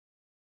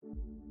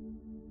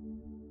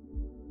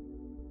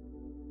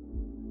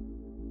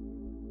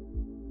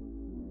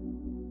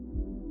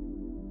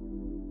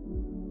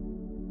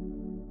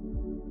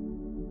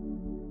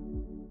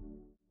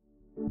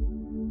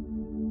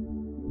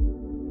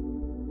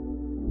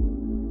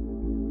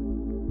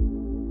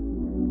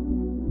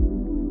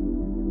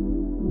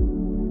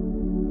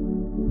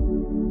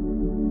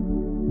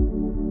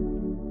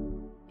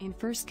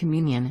First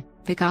Communion,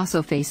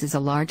 Picasso faces a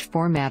large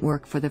format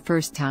work for the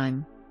first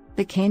time.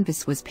 The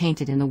canvas was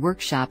painted in the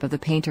workshop of the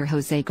painter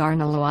José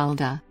Garnalo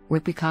Alda, where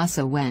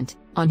Picasso went,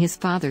 on his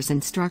father's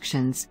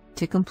instructions,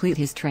 to complete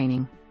his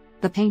training.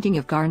 The painting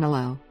of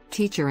Garnalo,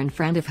 teacher and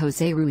friend of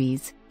José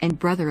Ruiz, and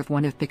brother of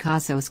one of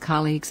Picasso's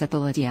colleagues at the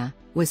Lydia,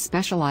 was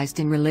specialized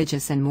in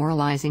religious and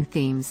moralizing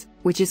themes,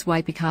 which is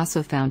why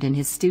Picasso found in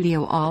his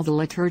studio all the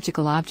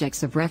liturgical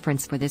objects of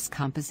reference for this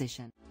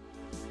composition.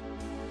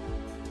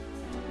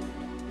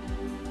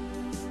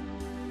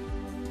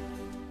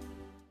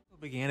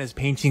 Began his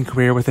painting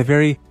career with a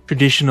very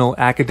traditional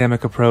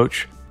academic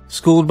approach,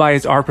 schooled by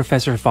his art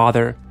professor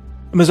father,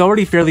 and was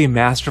already fairly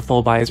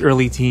masterful by his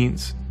early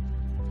teens.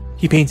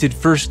 He painted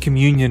First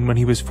Communion when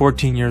he was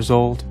 14 years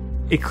old.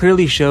 It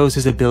clearly shows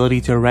his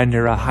ability to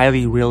render a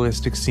highly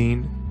realistic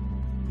scene.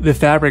 The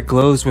fabric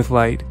glows with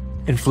light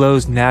and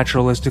flows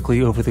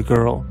naturalistically over the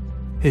girl,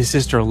 his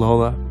sister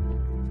Lola.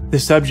 The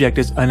subject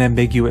is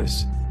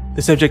unambiguous.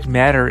 The subject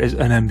matter is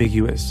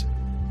unambiguous.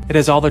 It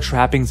has all the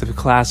trappings of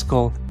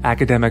classical,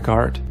 academic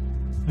art.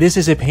 This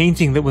is a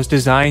painting that was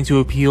designed to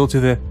appeal to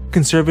the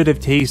conservative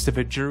taste of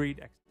a juried.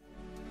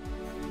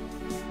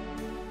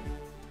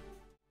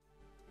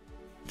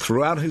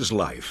 Throughout his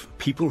life,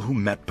 people who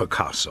met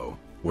Picasso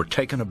were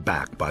taken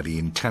aback by the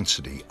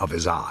intensity of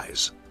his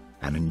eyes,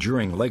 an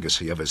enduring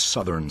legacy of his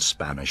southern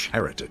Spanish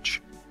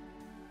heritage.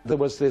 There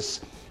was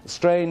this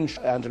strange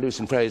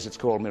Andalusian phrase, it's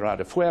called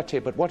mirada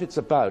fuerte, but what it's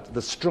about,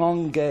 the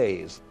strong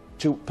gaze,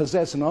 to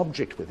possess an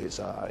object with his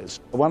eyes.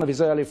 One of his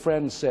early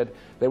friends said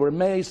they were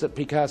amazed that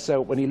Picasso,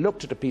 when he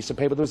looked at a piece of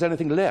paper, there was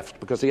anything left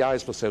because the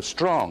eyes were so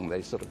strong.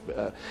 They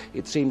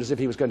it seemed as if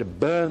he was going to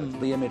burn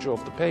the image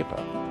off the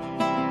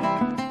paper.